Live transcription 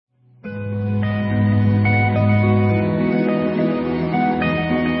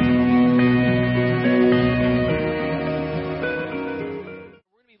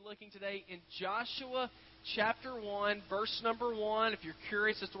chapter 1, verse number 1. If you're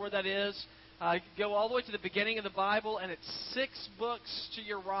curious as to where that is, go all the way to the beginning of the Bible, and it's 6 books to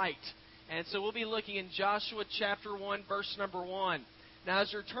your right. And so we'll be looking in Joshua chapter 1, verse number 1. Now,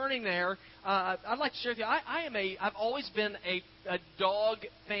 as you're turning there, I'd like to share with you, I've always been a dog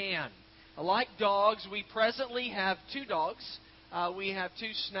fan. I like dogs. We presently have 2 dogs. We have 2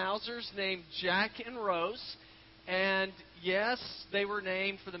 schnauzers named Jack and Rose. And yes, they were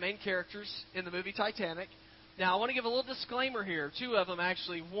named for the main characters in the movie Titanic. Now, I want to give a little disclaimer here. 2 of them,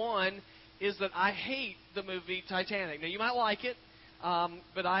 actually. One is that I hate the movie Titanic. Now, you might like it,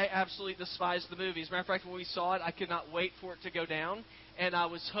 but I absolutely despise the movie. As a matter of fact, when we saw it, I could not wait for it to go down. And I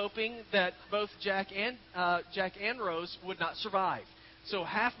was hoping that both Jack and Rose would not survive. So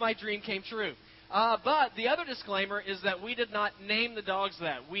half my dream came true. But the other disclaimer is that we did not name the dogs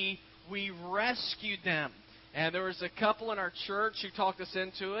that. We rescued them. And there was a couple in our church who talked us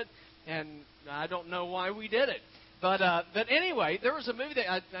into it, and I don't know why we did it. But anyway, there was a movie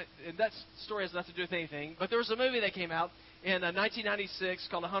that story has nothing to do with anything, but there was a movie that came out in 1996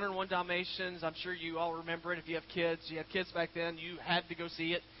 called 101 Dalmatians. I'm sure you all remember it. If you have kids, back then, you had to go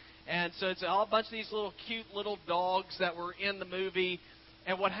see it. And so it's all a bunch of these little cute little dogs that were in the movie.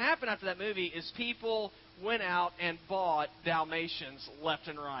 And what happened after that movie is people went out and bought Dalmatians left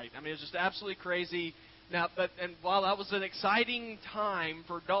and right. I mean, it was just absolutely crazy. Now, and while that was an exciting time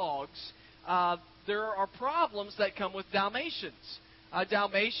for dogs, there are problems that come with Dalmatians.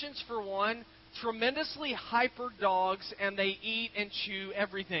 Dalmatians, for one, tremendously hyper dogs, and they eat and chew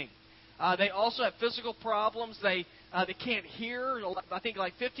everything. They also have physical problems. They can't hear. I think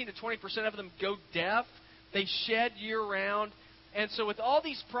like 15 to 20% of them go deaf. They shed year-round. And so with all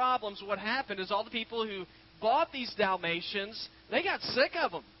these problems, what happened is all the people who bought these Dalmatians, they got sick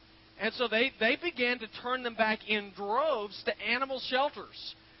of them. And so they began to turn them back in droves to animal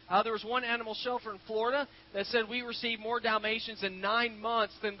shelters. There was one animal shelter in Florida that said we received more Dalmatians in 9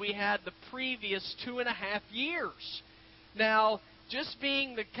 months than we had the previous 2.5 years. Now, just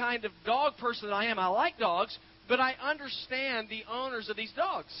being the kind of dog person that I am, I like dogs, but I understand the owners of these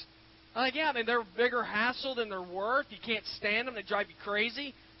dogs. They're a bigger hassle than they're worth. You can't stand them. They drive you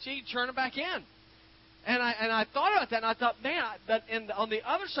crazy. So you turn them back in. And I thought about that, and I thought, man, on the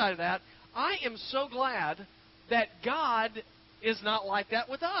other side of that, I am so glad that God is not like that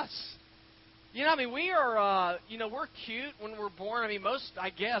with us. We are, we're cute when we're born.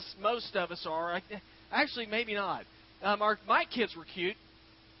 Most of us are. Actually, maybe not. My kids were cute.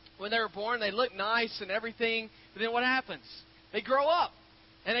 When they were born, they looked nice and everything. But then what happens? They grow up.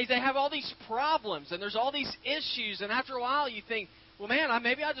 And they have all these problems, and there's all these issues. And after a while, you think, well, man,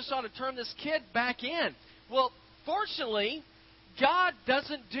 maybe I just ought to turn this kid back in. Well, fortunately, God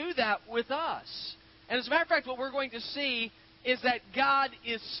doesn't do that with us. And as a matter of fact, what we're going to see is that God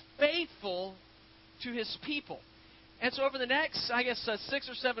is faithful to His people. And so over the next, 6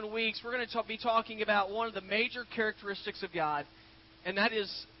 or 7 weeks, we're going to be talking about one of the major characteristics of God, and that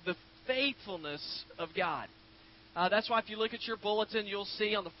is the faithfulness of God. That's why if you look at your bulletin, you'll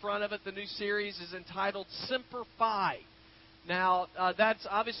see on the front of it the new series is entitled Semper Fi. Now, that's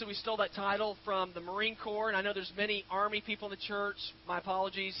obviously we stole that title from the Marine Corps, and I know there's many Army people in the church. My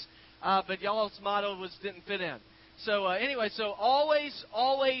apologies. But y'all's motto didn't fit in. So so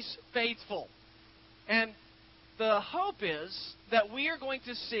always faithful. And the hope is that we are going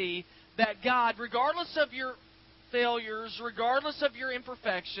to see that God, regardless of your failures, regardless of your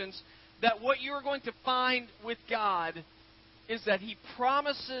imperfections, that what you are going to find with God is that He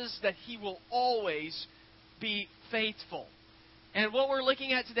promises that He will always be faithful. And what we're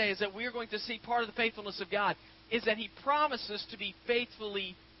looking at today is that we are going to see part of the faithfulness of God is that He promises to be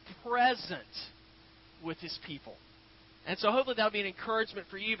faithfully present with His people. And so hopefully that will be an encouragement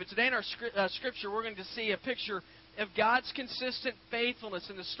for you. But today in our Scripture, we're going to see a picture of God's consistent faithfulness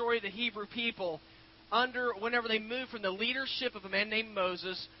in the story of the Hebrew people whenever they moved from the leadership of a man named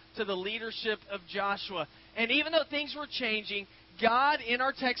Moses to the leadership of Joshua. And even though things were changing, God, in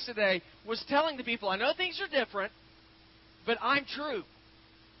our text today, was telling the people, I know things are different, but I'm true.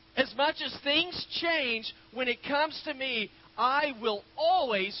 As much as things change, when it comes to me, I will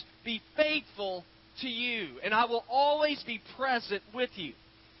always be faithful to you, and I will always be present with you.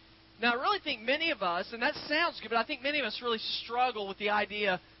 Now, I really think many of us, and that sounds good, but I think many of us really struggle with the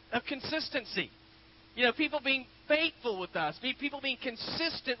idea of consistency. People being faithful with us, people being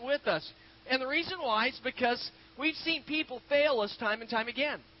consistent with us. And the reason why is because we've seen people fail us time and time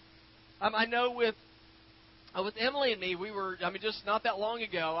again. I know with Emily and me, we were, just not that long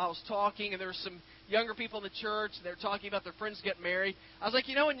ago, I was talking, and there were some younger people in the church, and they were talking about their friends getting married. I was like,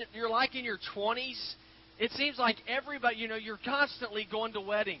 when you're like in your 20s, it seems like everybody, you're constantly going to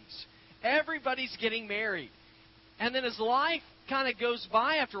weddings. everybody's getting married. And then as life kind of goes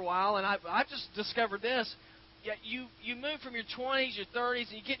by after a while, and I've just discovered this, you move from your 20s, your 30s,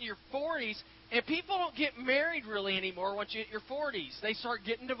 and you get in your 40s, and people don't get married really anymore once you hit your 40s. They start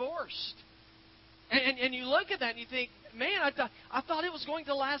getting divorced. And you look at that and you think, man, I thought it was going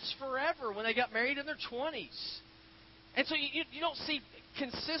to last forever when they got married in their 20s. And so you don't see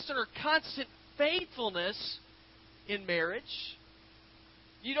consistent or constant faithfulness in marriage.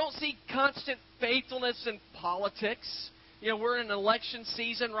 You don't see constant faithfulness in politics. We're in an election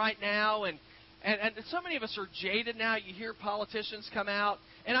season right now, and so many of us are jaded now. You hear politicians come out,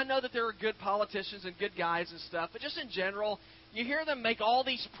 and I know that there are good politicians and good guys and stuff, but just in general, you hear them make all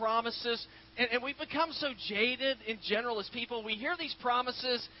these promises, and we've become so jaded in general as people. We hear these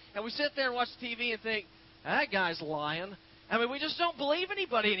promises, and we sit there and watch TV and think, that guy's lying. I mean, we just don't believe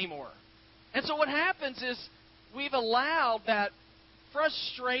anybody anymore. And so what happens is we've allowed that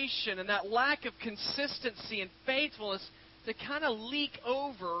frustration and that lack of consistency and faithfulness to kind of leak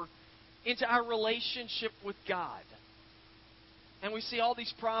over into our relationship with God. And we see all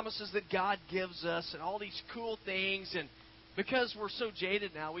these promises that God gives us and all these cool things, and because we're so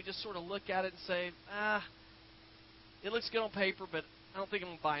jaded now, we just sort of look at it and say, it looks good on paper, but I don't think I'm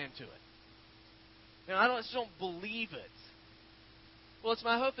going to buy into it. I just don't believe it. Well, it's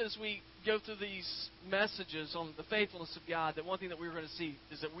my hope that as we go through these messages on the faithfulness of God, that one thing that we're going to see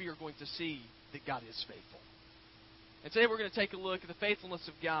is that we are going to see that God is faithful. And today we're going to take a look at the faithfulness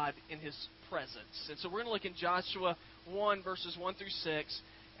of God in His presence. And so we're going to look in Joshua 1, verses 1 through 6.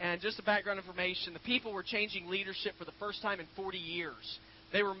 And just the background information, the people were changing leadership for the first time in 40 years.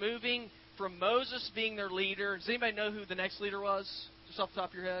 They were moving from Moses being their leader. Does anybody know who the next leader was? Just off the top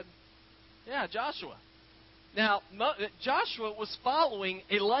of your head? Yeah, Joshua. Now, Joshua was following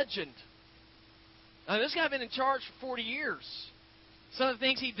a legend. Now, this guy had been in charge for 40 years. Some of the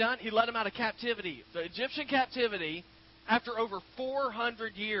things he'd done, he led them out of captivity, the Egyptian captivity, after over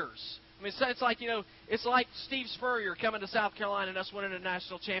 400 years. I mean, it's like, it's like Steve Spurrier coming to South Carolina and us winning a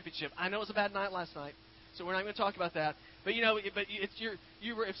national championship. I know it was a bad night last night, so we're not going to talk about that. But,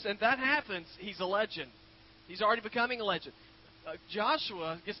 if that happens, he's a legend. He's already becoming a legend.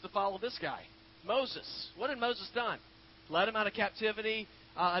 Joshua gets to follow this guy, Moses. What had Moses done? Led him out of captivity.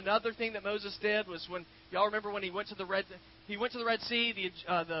 Another thing that Moses did was when y'all remember when he went to the Red Sea.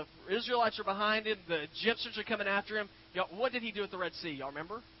 The Israelites are behind him. The Egyptians are coming after him. What did he do at the Red Sea? Y'all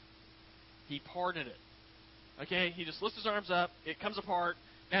remember? He parted it. Okay, he just lifts his arms up. It comes apart,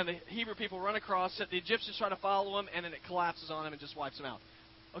 and the Hebrew people run across it. The Egyptians try to follow him, and then it collapses on him and just wipes him out.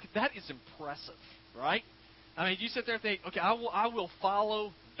 Okay, that is impressive, right? I mean, you sit there and think, okay, I will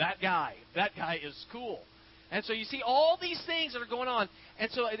follow that guy. That guy is cool. And so you see all these things that are going on.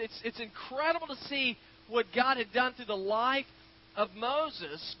 And so it's incredible to see what God had done through the life of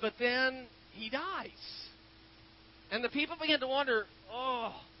Moses, but then he dies. And the people begin to wonder,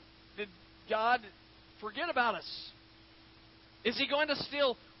 did God forget about us? Is He going to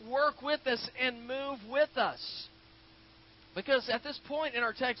still work with us and move with us? Because at this point in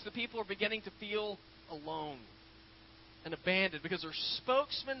our text, the people are beginning to feel alone and abandoned because their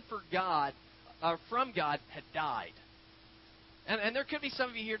spokesman for God, from God, had died. And there could be some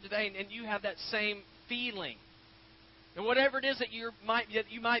of you here today, and you have that same feeling. And whatever it is that you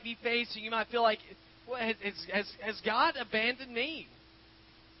might be facing, you might feel like, well, has God abandoned me?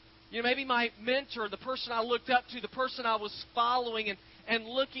 Maybe my mentor, the person I looked up to, the person I was following and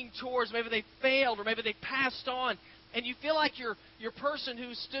looking towards, maybe they failed or maybe they passed on. And you feel like your person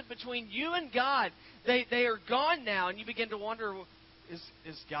who stood between you and God, they are gone now. And you begin to wonder,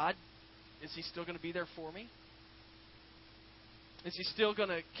 is God, is He still going to be there for me? Is He still going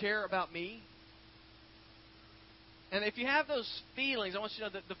to care about me? And if you have those feelings, I want you to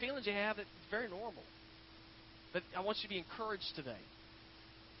know that the feelings you have, it's very normal. But I want you to be encouraged today.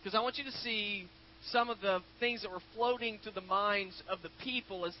 Because I want you to see some of the things that were floating through the minds of the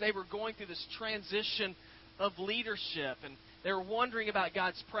people as they were going through this transition of leadership. And they were wondering about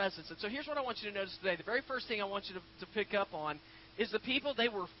God's presence. And so here's what I want you to notice today. The very first thing I want you to pick up on is the people, they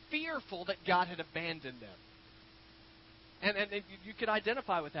were fearful that God had abandoned them. And you could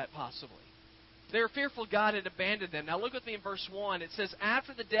identify with that possibly. They were fearful God had abandoned them. Now look with me in verse 1. It says,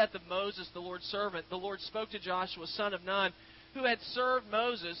 after the death of Moses, the Lord's servant, the Lord spoke to Joshua, son of Nun, who had served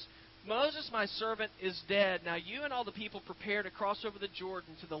Moses. Moses, my servant, is dead. Now you and all the people prepare to cross over the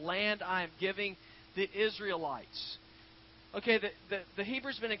Jordan to the land I am giving the Israelites. Okay, the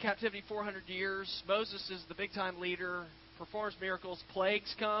Hebrews have been in captivity 400 years. Moses is the big-time leader, performs miracles.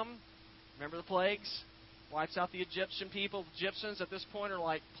 Plagues come. Remember the plagues? Wipes out the Egyptian people. The Egyptians at this point are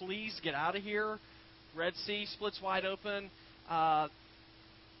like, please get out of here. Red Sea splits wide open.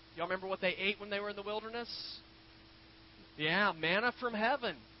 Y'all remember what they ate when they were in the wilderness? Yeah, manna from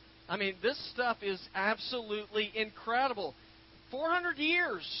heaven. I mean, this stuff is absolutely incredible. 400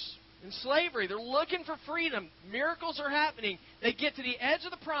 years in slavery. They're looking for freedom. Miracles are happening. They get to the edge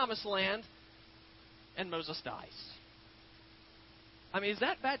of the promised land, and Moses dies. I mean, is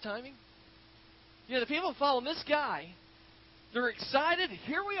that bad timing? You know, the people following this guy, they're excited.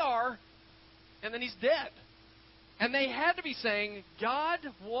 Here we are. And then he's dead. And they had to be saying, God,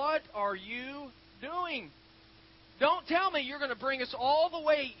 what are you doing? Don't tell me you're going to bring us all the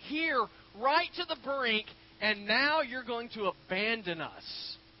way here, right to the brink, and now you're going to abandon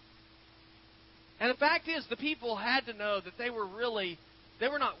us. And the fact is, the people had to know that they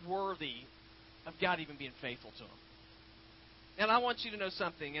were not worthy of God even being faithful to them. And I want you to know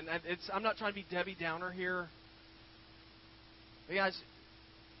something, and I'm not trying to be Debbie Downer here. But guys,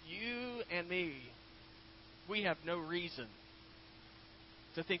 you and me, we have no reason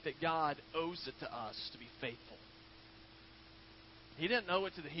to think that God owes it to us to be faithful. He didn't owe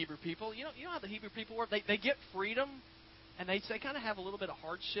it to the Hebrew people. You know how the Hebrew people were? They get freedom, and they kind of have a little bit of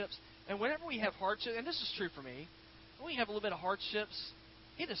hardships. And whenever we have hardships, and this is true for me, when we have a little bit of hardships,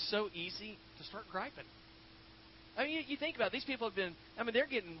 it is so easy to start griping. I mean, you think about it. These people have been, they're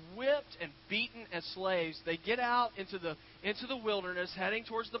getting whipped and beaten as slaves. They get out into the wilderness, heading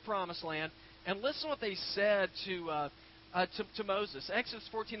towards the promised land. And listen to what they said to Moses. Exodus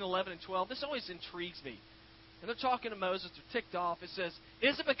 14, 11, and 12. This always intrigues me. And they're talking to Moses. They're ticked off. It says,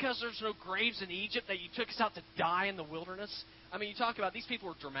 is it because there's no graves in Egypt that you took us out to die in the wilderness? I mean, you talk about these people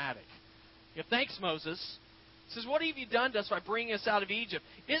were dramatic. Thanks, Moses. It says, what have you done to us by bringing us out of Egypt?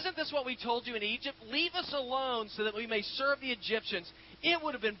 Isn't this what we told you in Egypt? Leave us alone so that we may serve the Egyptians. It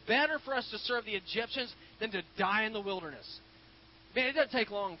would have been better for us to serve the Egyptians than to die in the wilderness. Man, it doesn't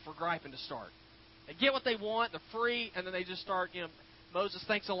take long for griping to start. They get what they want, they're free, and then they just start, Moses,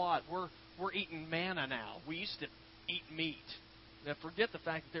 thanks a lot. We're eating manna now. We used to eat meat. Now, forget the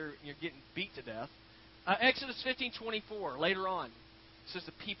fact that you're getting beat to death. Exodus 15:24, later on, it says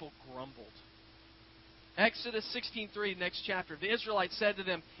the people grumbled. Exodus 16:3, next chapter. The Israelites said to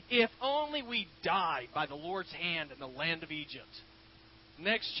them, if only we died by the Lord's hand in the land of Egypt.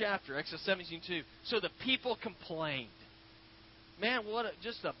 Next chapter, Exodus 17:2. So the people complained. Man,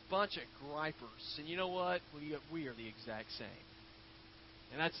 just a bunch of gripers. And you know what? We are the exact same.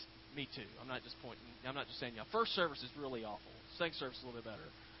 And that's me too. I'm not just saying y'all. First service is really awful. Second service is a little bit better.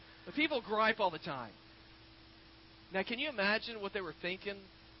 But people gripe all the time. Now, can you imagine what they were thinking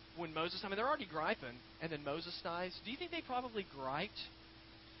when Moses... they're already griping, and then Moses dies. Do you think they probably griped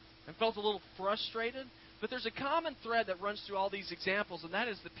and felt a little frustrated? But there's a common thread that runs through all these examples, and that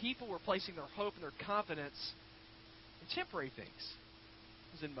is the people were placing their hope and their confidence in temporary things.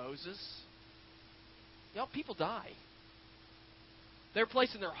 As in Moses. People die. They're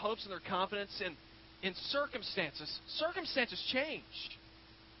placing their hopes and their confidence in circumstances. Circumstances change.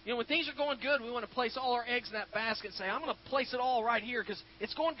 When things are going good, we want to place all our eggs in that basket and say, I'm going to place it all right here because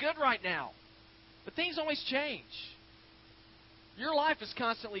it's going good right now. But things always change. Your life is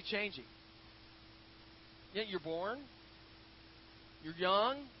constantly changing. You're born, you're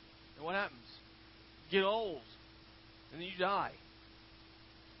young, and what happens? You get old, and then you die.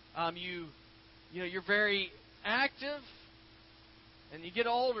 You're very active, and you get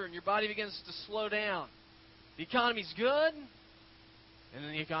older, and your body begins to slow down. The economy's good, and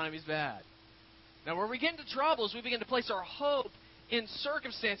then the economy's bad. Now, where we get into trouble is we begin to place our hope in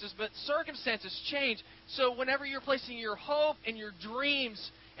circumstances, but circumstances change. So whenever you're placing your hope and your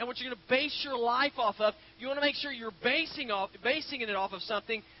dreams and what you're going to base your life off of, you want to make sure you're basing it off of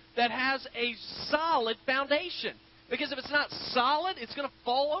something that has a solid foundation. Because if it's not solid, it's going to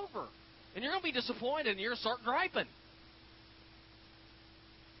fall over. And you're going to be disappointed, and you're going to start griping.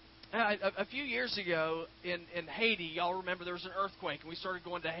 A few years ago in Haiti, y'all remember there was an earthquake, and we started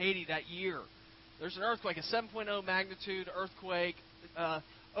going to Haiti that year. There's an earthquake, a 7.0 magnitude earthquake.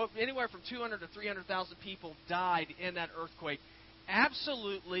 Anywhere from 200 to 300,000 people died in that earthquake.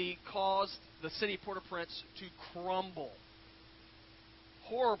 Absolutely caused the city of Port-au-Prince to crumble.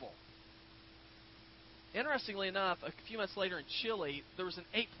 Horrible. Interestingly enough, a few months later in Chile, there was an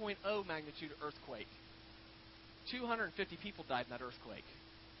 8.0 magnitude earthquake. 250 people died in that earthquake.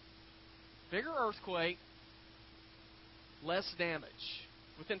 Bigger earthquake, less damage.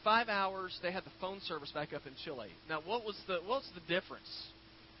 Within 5 hours, they had the phone service back up in Chile. Now, what was the difference?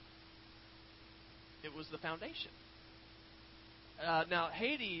 It was the foundation. Now,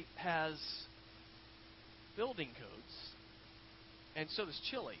 Haiti has building codes, and so does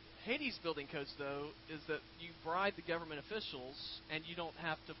Chile. Haiti's building codes, though, is that you bribe the government officials, and you don't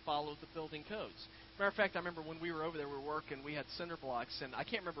have to follow the building codes. Matter of fact, I remember when we were over there, we were working, we had cinder blocks, and I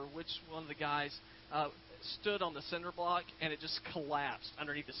can't remember which one of the guys stood on the cinder block, and it just collapsed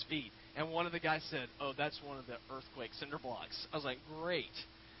underneath his feet. And one of the guys said, "Oh, that's one of the earthquake cinder blocks." I was like, great.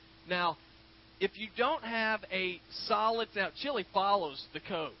 Now, if you don't have a solid... Now, Chile follows the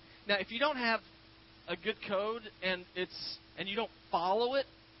code. Now, if you don't have a good code and you don't follow it,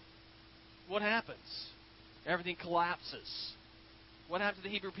 what happens? Everything collapses. What happened to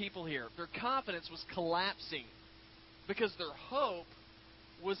the Hebrew people here? Their confidence was collapsing because their hope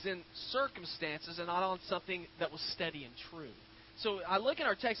was in circumstances and not on something that was steady and true. So I look at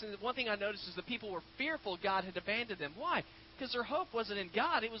our text, and one thing I noticed is the people were fearful God had abandoned them. Why? Because their hope wasn't in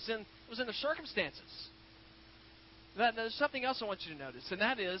God; it was in their circumstances. There's something else I want you to notice, and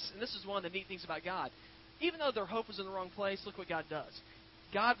that is, and this is one of the neat things about God. Even though their hope was in the wrong place, look what God does.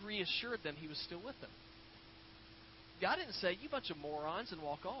 God reassured them He was still with them. God didn't say, "You bunch of morons," and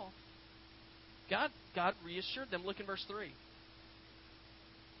walk off. God reassured them. Look in verse 3.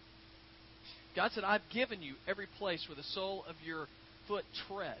 God said, "I've given you every place where the sole of your foot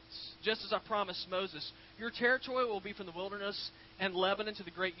treads, just as I promised Moses. Your territory will be from the wilderness and Lebanon to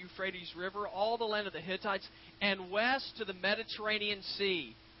the great Euphrates River, all the land of the Hittites, and west to the Mediterranean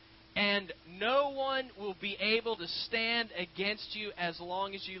Sea. And no one will be able to stand against you as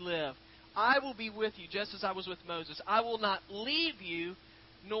long as you live. I will be with you, just as I was with Moses. I will not leave you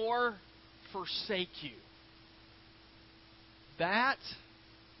nor forsake you." That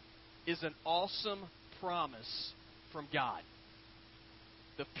is an awesome promise from God.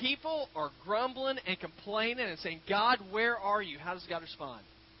 The people are grumbling and complaining and saying, "God, where are you?" How does God respond?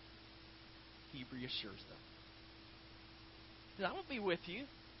 He reassures them. He says, "I will be with you.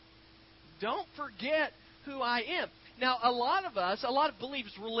 Don't forget who I am." Now, a lot of us, a lot of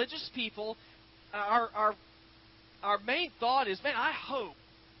believers, religious people, our main thought is, man, I hope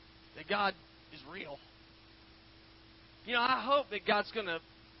that God is real. I hope that God's going to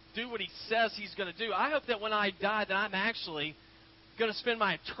do what He says He's going to do. I hope that when I die that I'm actually going to spend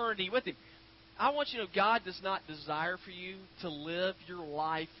my eternity with Him. I want you to know God does not desire for you to live your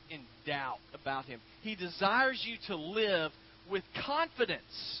life in doubt about Him. He desires you to live with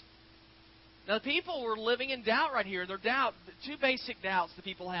confidence. Now, the people were living in doubt right here. Their doubt, two basic doubts the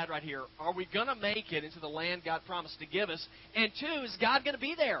people had right here. Are we going to make it into the land God promised to give us? And two, is God going to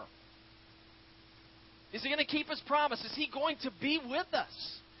be there? Is He going to keep His promise? Is He going to be with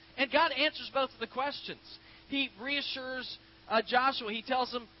us? And God answers both of the questions. He reassures Joshua. He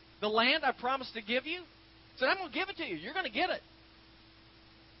tells him, the land I promised to give you, He said, I'm going to give it to you. You're going to get it.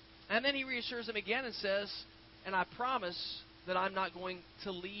 And then He reassures him again and says, and I promise that I'm not going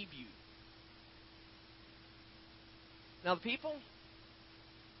to leave you. Now, the people,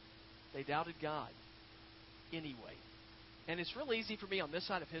 they doubted God anyway. And it's real easy for me on this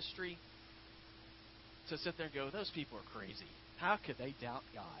side of history to sit there and go, those people are crazy. How could they doubt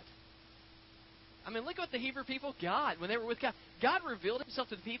God? I mean, look at the Hebrew people. God, when they were with God, God revealed Himself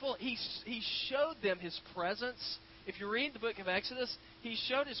to the people. He showed them His presence. If you read the book of Exodus, He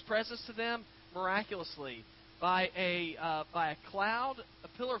showed His presence to them miraculously by a cloud,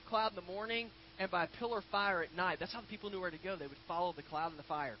 a pillar of cloud in the morning, and by a pillar of fire at night. That's how the people knew where to go. They would follow the cloud and the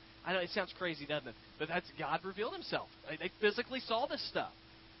fire. I know it sounds crazy, doesn't it? But that's God revealed Himself. They physically saw this stuff.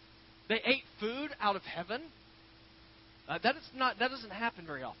 They ate food out of heaven. That doesn't happen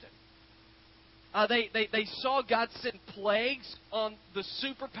very often. They saw God send plagues on the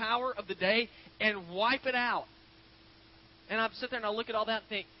superpower of the day and wipe it out. And I sit there and I look at all that and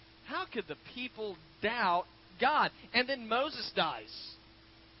think, how could the people doubt God? And then Moses dies.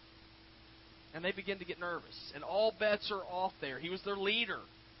 And they begin to get nervous. And all bets are off there. He was their leader.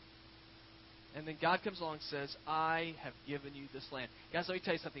 And then God comes along and says, I have given you this land. Guys, let me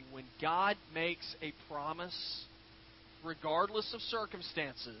tell you something. When God makes a promise, regardless of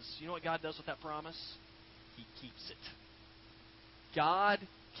circumstances, you know what God does with that promise? He keeps it. God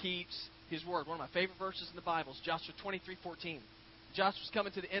keeps His word. One of my favorite verses in the Bible is Joshua 23:14. Joshua's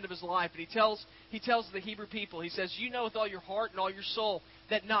coming to the end of his life, and he tells the Hebrew people, he says, you know with all your heart and all your soul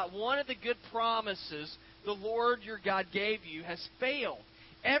that not one of the good promises the Lord your God gave you has failed.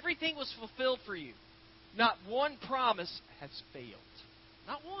 Everything was fulfilled for you. Not one promise has failed.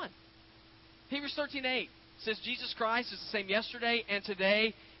 Not one. Hebrews 13:8 says Jesus Christ is the same yesterday and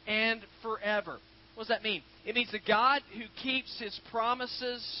today and forever. What does that mean? It means the God who keeps His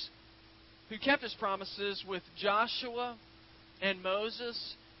promises, who kept His promises with Joshua and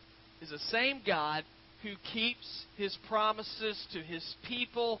Moses, is the same God who keeps His promises to His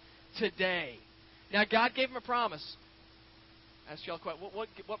people today. Now, God gave them a promise. I ask you all a question.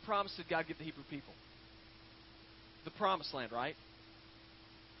 What promise did God give the Hebrew people? The promised land, right?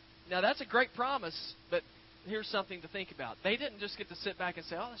 Now, that's a great promise, but here's something to think about. They didn't just get to sit back and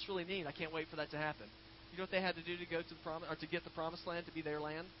say, "Oh, that's really neat. I can't wait for that to happen." You know what they had to do to go to the promise, or to get the promised land to be their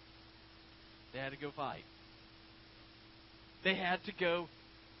land? They had to go fight. They had to go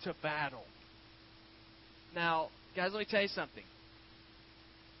to battle. Now, guys, let me tell you something.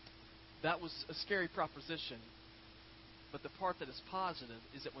 That was a scary proposition. But the part that is positive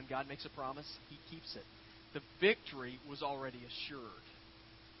is that when God makes a promise, He keeps it. The victory was already assured.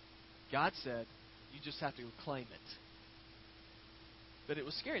 God said, you just have to claim it. But it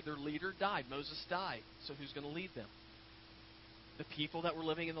was scary. Their leader died. Moses died. So who's going to lead them? The people that were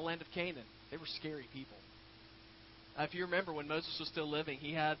living in the land of Canaan. They were scary people. If you remember, when Moses was still living,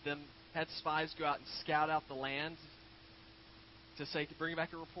 he had spies go out and scout out the land to bring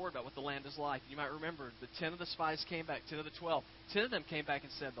back a report about what the land is like. You might remember the 10 of the spies came back, 10 of the 12. 10 of them came back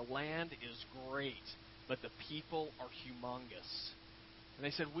and said, the land is great, but the people are humongous. And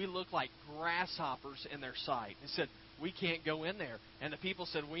they said, we look like grasshoppers in their sight. They said, we can't go in there. And the people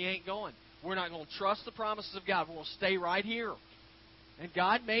said, we ain't going. We're not going to trust the promises of God. We're going to stay right here. And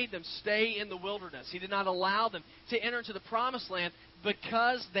God made them stay in the wilderness. He did not allow them to enter into the promised land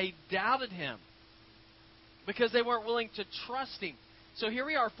because they doubted Him. Because they weren't willing to trust Him. So here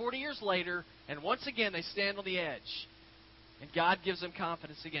we are 40 years later, and once again they stand on the edge. And God gives them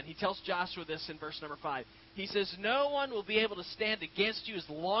confidence again. He tells Joshua this in verse number 5. He says, no one will be able to stand against you as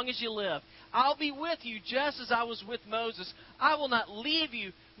long as you live. I'll be with you just as I was with Moses. I will not leave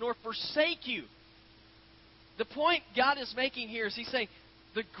you nor forsake you. The point God is making here is He's saying,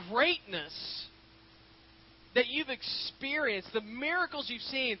 the greatness that you've experienced, the miracles you've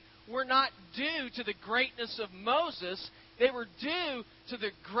seen, were not due to the greatness of Moses. They were due to the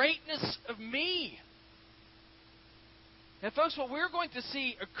greatness of me. And folks, what we're going to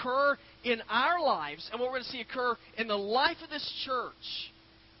see occur in our lives and what we're going to see occur in the life of this church,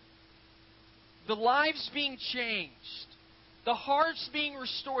 the lives being changed, the hearts being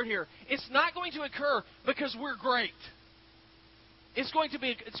restored here, it's not going to occur because we're great. It's going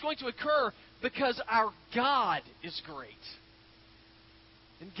to occur because our God is great.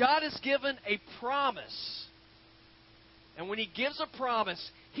 And God has given a promise. And when He gives a promise,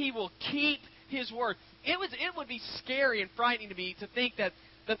 He will keep His word. It would be scary and frightening to me to think that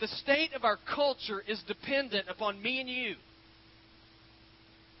the state of our culture is dependent upon me and you.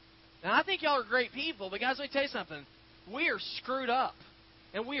 Now, I think y'all are great people, but guys, let me tell you something. We are screwed up.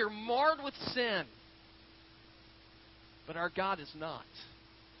 And we are marred with sin. But our God is not.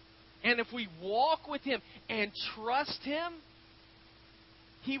 And if we walk with Him and trust Him,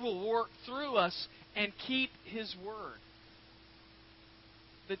 He will work through us and keep His word.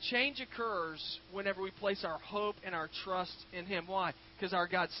 The change occurs whenever we place our hope and our trust in Him. Why? Because our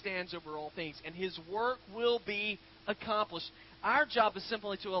God stands over all things, and His work will be accomplished. Our job is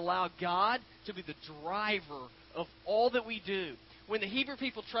simply to allow God to be the driver of all that we do. When the Hebrew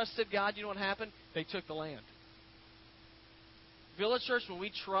people trusted God, you know what happened? They took the land. Village Church, when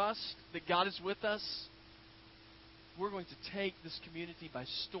we trust that God is with us, we're going to take this community by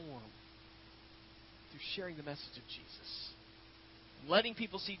storm through sharing the message of Jesus. Letting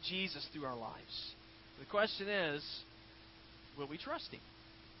people see Jesus through our lives. The question is, will we trust Him?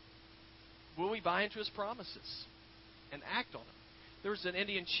 Will we buy into His promises and act on them? There was an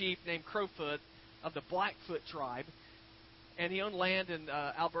Indian chief named Crowfoot of the Blackfoot tribe, and he owned land in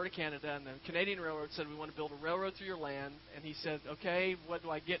Alberta, Canada, and the Canadian Railroad said, we want to build a railroad through your land. And he said, okay, what do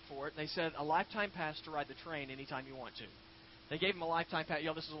I get for it? And they said, a lifetime pass to ride the train anytime you want to. They gave him a lifetime pass.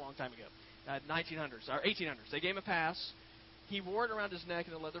 This is a long time ago, 1900s, or 1800s. They gave him a pass. He wore it around his neck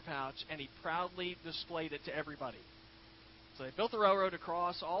in a leather pouch, and he proudly displayed it to everybody. So they built the railroad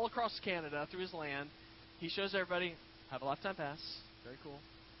all across Canada through his land. He shows everybody, have a lifetime pass. Very cool.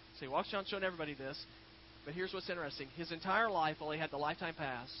 So he walks around showing everybody this. But here's what's interesting. His entire life, while he had the lifetime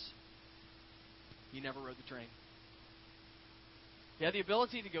pass, he never rode the train. He had the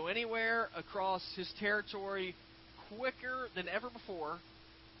ability to go anywhere across his territory quicker than ever before.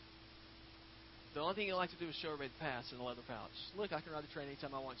 The only thing he liked to do was show everybody the pass in a leather pouch. Look, I can ride the train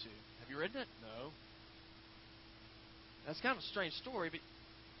anytime I want to. Have you ridden it? No. That's kind of a strange story, but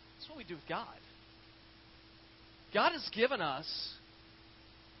that's what we do with God. God has given us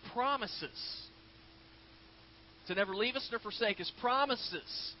promises to never leave us nor forsake us.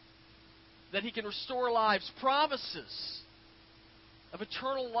 Promises that He can restore lives. Promises of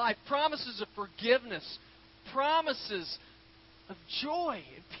eternal life. Promises of forgiveness. Promises of joy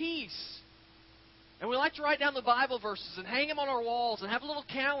and peace. And we like to write down the Bible verses and hang them on our walls and have little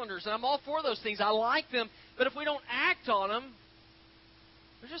calendars. And I'm all for those things. I like them. But if we don't act on them,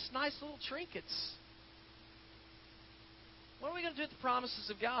 they're just nice little trinkets. What are we going to do with the promises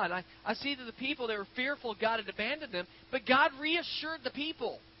of God? I see that the people, they were fearful God had abandoned them, but God reassured the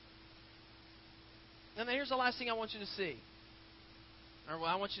people. And here's the last thing I want you to see, or what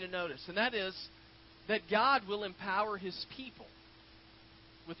I want you to notice, and that is that God will empower His people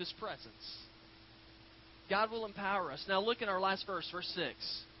with His presence. God will empower us. Now look at our last verse, verse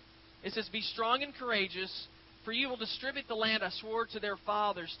 6. It says, "Be strong and courageous, for you will distribute the land I swore to their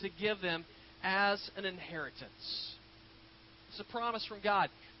fathers to give them as an inheritance." It's a promise from God.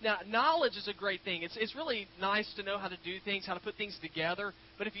 Now, knowledge is a great thing. It's really nice to know how to do things, how to put things together.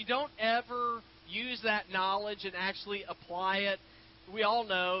 But if you don't ever use that knowledge and actually apply it, we all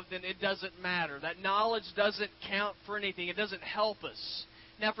know then it doesn't matter. That knowledge doesn't count for anything. It doesn't help us.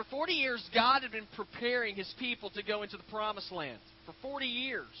 Now, for 40 years, God had been preparing His people to go into the Promised Land. For 40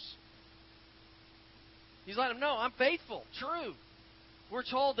 years. He's letting them know, I'm faithful, true. We're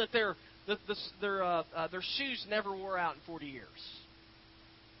told that their shoes never wore out in 40 years.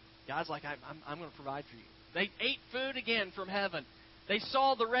 God's like, I'm going to provide for you. They ate food again from heaven. They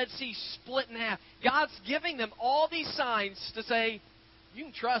saw the Red Sea split in half. God's giving them all these signs to say, you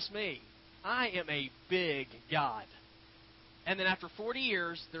can trust me. I am a big God. And then after 40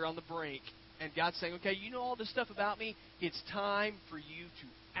 years, they're on the brink. And God's saying, okay, you know all this stuff about me. It's time for you to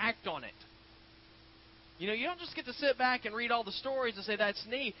act on it. You know, you don't just get to sit back and read all the stories and say, that's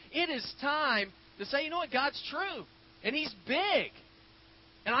neat. It is time to say, you know what, God's true. And He's big.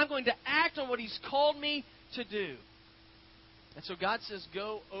 And I'm going to act on what He's called me to do. And so God says,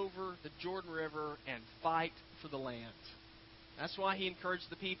 go over the Jordan River and fight for the land. That's why He encouraged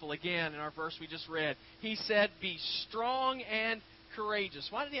the people, again, in our verse we just read. He said, be strong and courageous.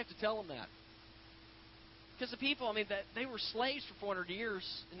 Why did He have to tell them that? Because the people, they were slaves for 400 years,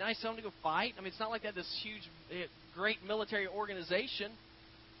 and now He's telling them to go fight. It's not like they had this huge, great military organization.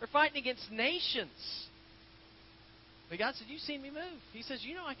 They're fighting against nations. But God said, you've seen me move. He says,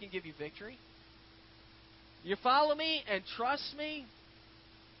 you know I can give you victory. You follow me and trust me,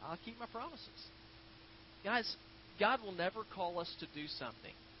 I'll keep my promises. Guys, God will never call us to do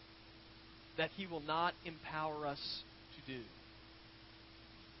something that He will not empower us to do.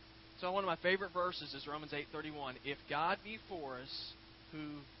 So one of my favorite verses is Romans 8:31. If God be for us, who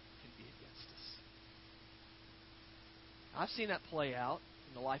can be against us? I've seen that play out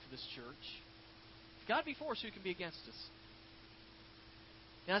in the life of this church. If God be for us, who can be against us?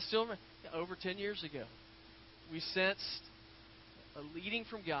 And I still remember, over 10 years ago, we sensed a leading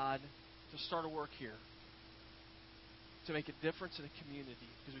from God to start a work here, to make a difference in a community,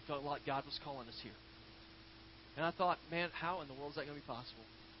 because we felt like God was calling us here. And I thought, man, how in the world is that going to be possible?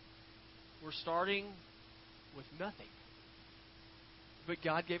 We're starting with nothing. But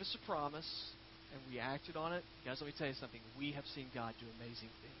God gave us a promise, and we acted on it. Guys, let me tell you something. We have seen God do amazing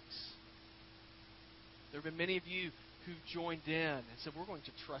things. There have been many of you who joined in and said, we're going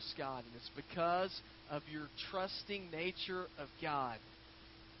to trust God. And it's because of your trusting nature of God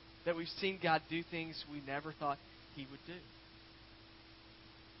that we've seen God do things we never thought He would do.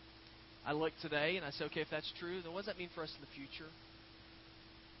 I look today and I say, okay, if that's true, then what does that mean for us in the future?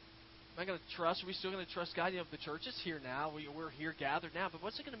 Am I going to trust? Are we still going to trust God? You know, the church is here now. We're here gathered now. But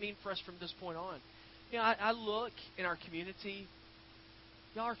what's it going to mean for us from this point on? You know, I look in our community.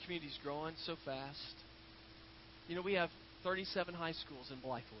 Our community's growing so fast. You know, we have 37 high schools in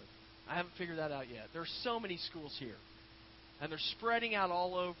Blythewood. I haven't figured that out yet. There are so many schools here. And they're spreading out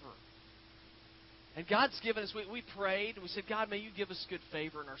all over. And God's given us, we prayed, and we said, God, may you give us good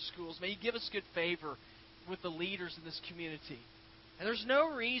favor in our schools. May you give us good favor with the leaders in this community. And there's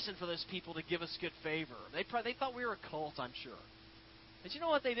no reason for those people to give us good favor. They thought we were a cult, I'm sure. But you know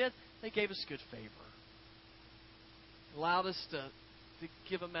what they did? They gave us good favor. Allowed us to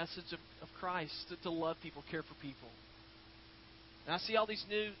give a message of Christ, to love people, care for people. And I see all these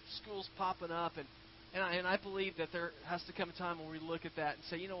new schools popping up, and I believe that there has to come a time when we look at that and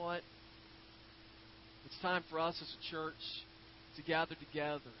say, you know what? It's time for us as a church to gather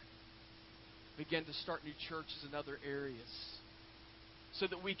together, begin to start new churches in other areas, so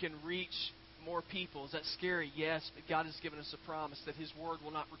that we can reach more people. Is that scary? Yes, but God has given us a promise that His Word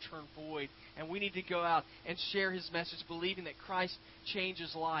will not return void. And we need to go out and share His message, believing that Christ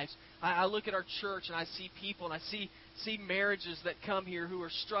changes lives. I look at our church and I see people and I see marriages that come here who are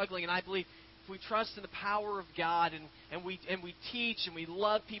struggling. And I believe if we trust in the power of God and we teach and we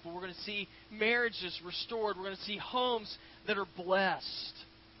love people, we're going to see marriages restored. We're going to see homes that are blessed.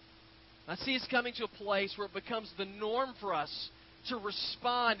 I see us coming to a place where it becomes the norm for us to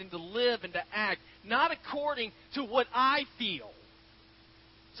respond and to live and to act, not according to what I feel.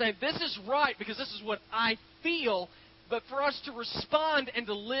 Saying, this is right because this is what I feel, but for us to respond and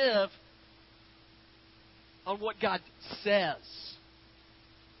to live on what God says.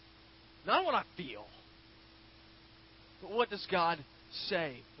 Not on what I feel. But what does God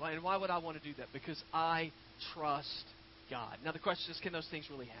say? And why would I want to do that? Because I trust God. Now the question is, can those things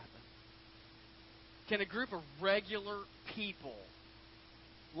really happen? Can a group of regular people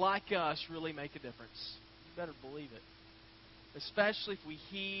like us really make a difference? You better believe it. Especially if we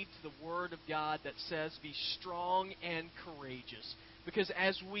heed to the Word of God that says, be strong and courageous. Because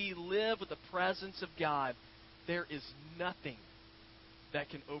as we live with the presence of God, there is nothing that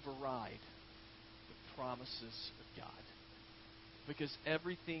can override the promises of God. Because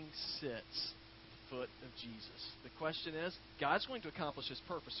everything sits at the foot of Jesus. The question is, God's going to accomplish His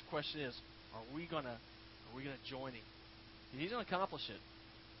purpose. The question is, are we going to join Him? He's going to accomplish it.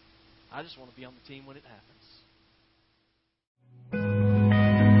 I just want to be on the team when it happens.